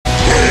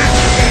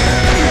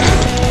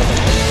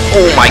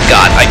Oh my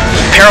god,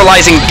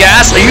 paralyzing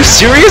gas? Are you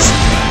serious?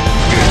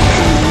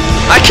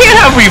 I can't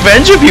have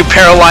revenge if you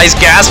paralyze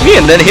gas me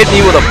and then hit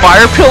me with a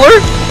fire pillar?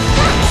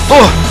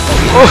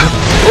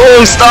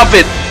 Oh, stop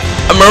it!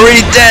 I'm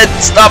already dead,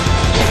 stop!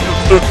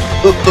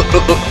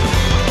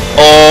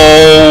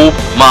 Oh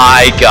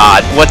my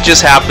god, what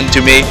just happened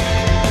to me?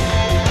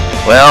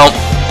 Well,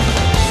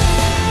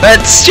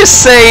 let's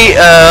just say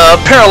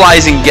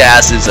paralyzing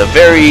gas is a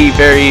very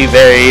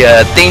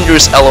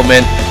dangerous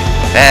element,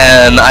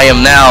 and I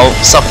am now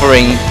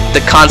suffering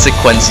the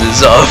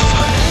consequences of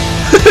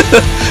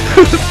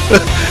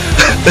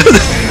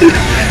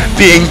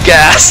being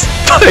gassed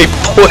by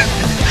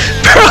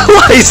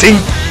paralyzing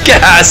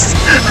gas.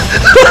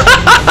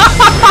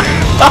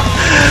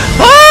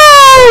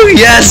 Oh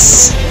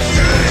yes!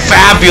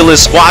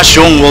 Fabulous Hua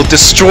Xiong will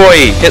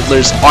destroy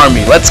Hitler's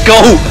army. Let's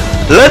go!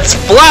 Let's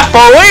flap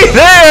our way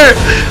there!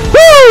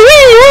 Woo,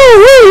 wee, woo,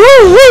 woo,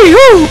 woo, wee,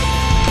 woo.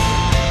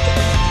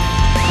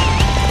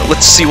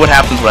 Let's see what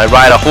happens when I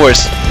ride a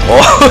horse. Oh.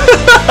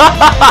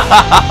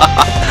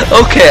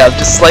 Okay, I'm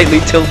just slightly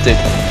tilted.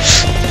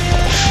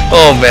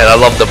 Oh man, I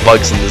love the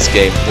bugs in this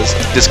game.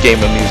 This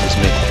game amuses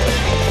me.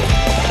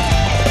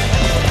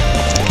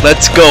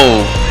 Let's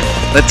go.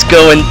 Let's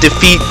go and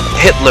defeat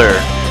Hitler.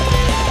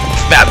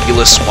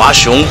 Fabulous Hua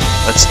Xiong.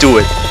 Let's do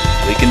it.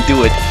 We can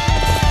do it.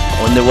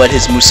 Wonder what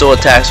his Musou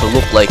attacks will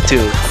look like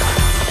too.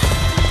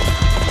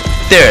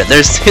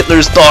 There's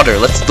Hitler's daughter.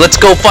 Let's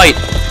go fight.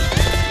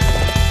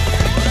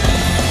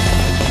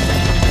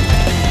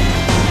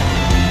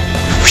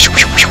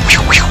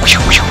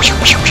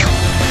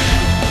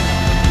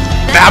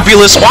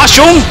 Fabulous Hua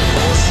Xiong!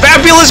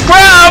 Fabulous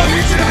grab!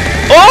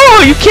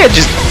 Oh, you can't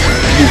just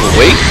move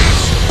away.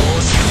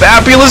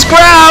 Fabulous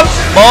grab!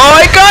 Oh,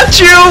 I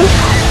got you!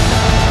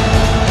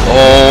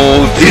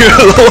 Oh dear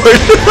lord!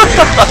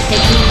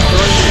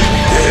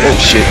 Oh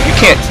shit! You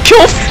can't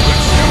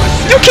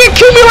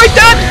kill me like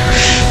that!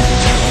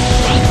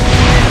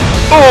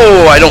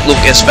 Oh, I don't look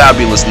as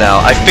fabulous now.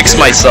 I fixed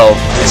myself,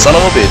 son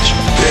of a bitch.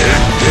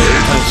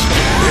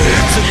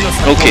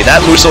 Okay,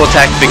 that Musou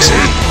attack fixed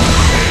me.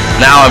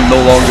 Now I'm no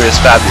longer as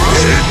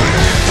fabulous.